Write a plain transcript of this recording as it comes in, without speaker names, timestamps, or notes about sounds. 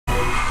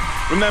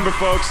Remember,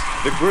 folks,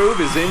 the groove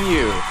is in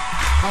you.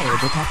 Hey,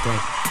 detective.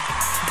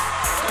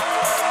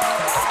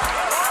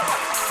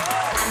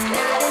 I'm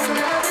not in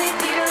love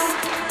with you,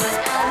 but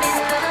I'm in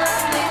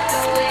love with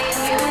the way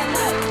you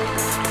move.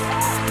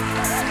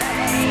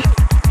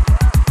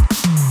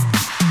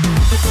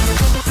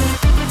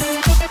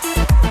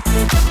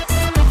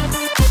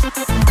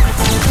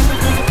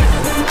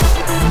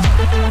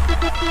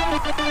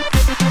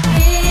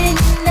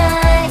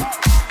 Midnight,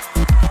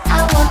 I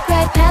walk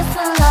right past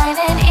the line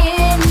and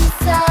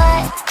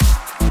inside,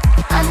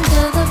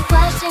 under the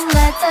flashing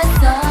lights I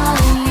saw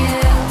you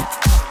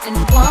and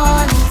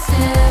wanted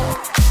to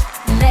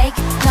make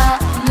my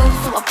move,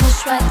 so I push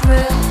right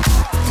through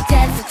to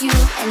dance with you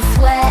and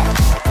sweat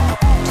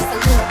just a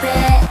little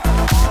bit,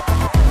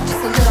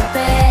 just a little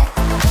bit,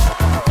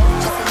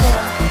 just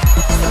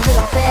a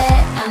little bit.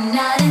 I'm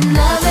not in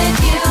love with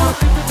you,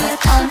 but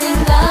I'm in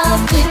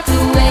love with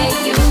the way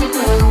you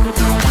move.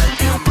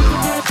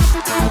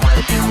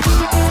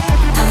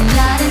 I'm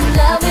not in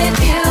love with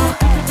you,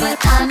 but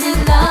I'm in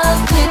love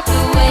with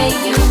the way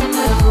you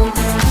move.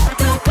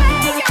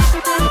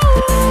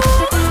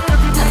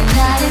 I'm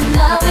not in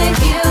love with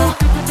you,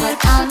 but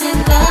I'm in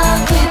love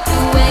with the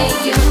way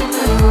you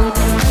move.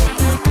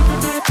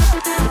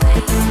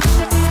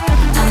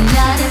 I'm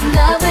not in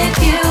love with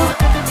you,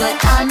 but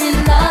I'm in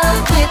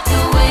love with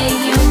the way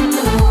you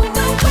move.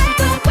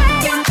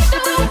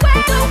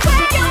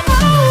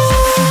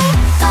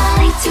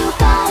 Body to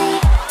body,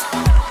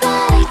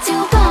 body to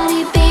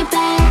body,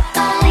 baby.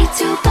 Body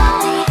to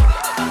body,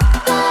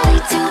 body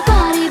to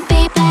body,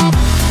 baby.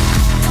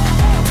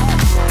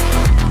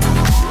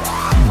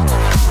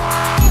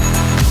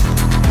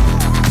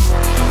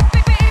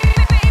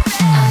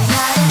 I'm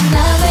not in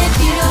love with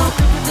you,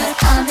 but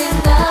I'm in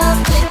love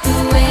with the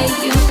way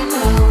you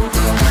move.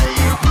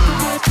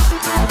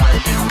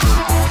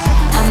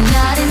 I'm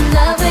not in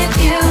love with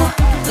you,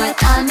 but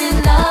I'm in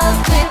love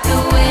with the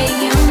way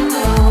you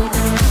move.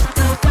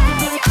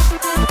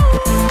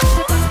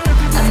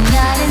 I'm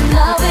not in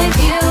love with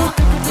you,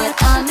 but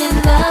I'm in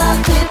love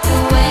with the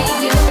way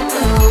you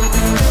move.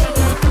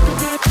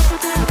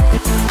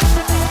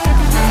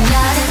 I'm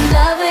not in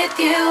love with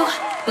you,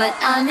 but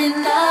I'm in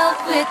love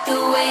with the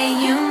way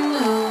you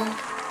move.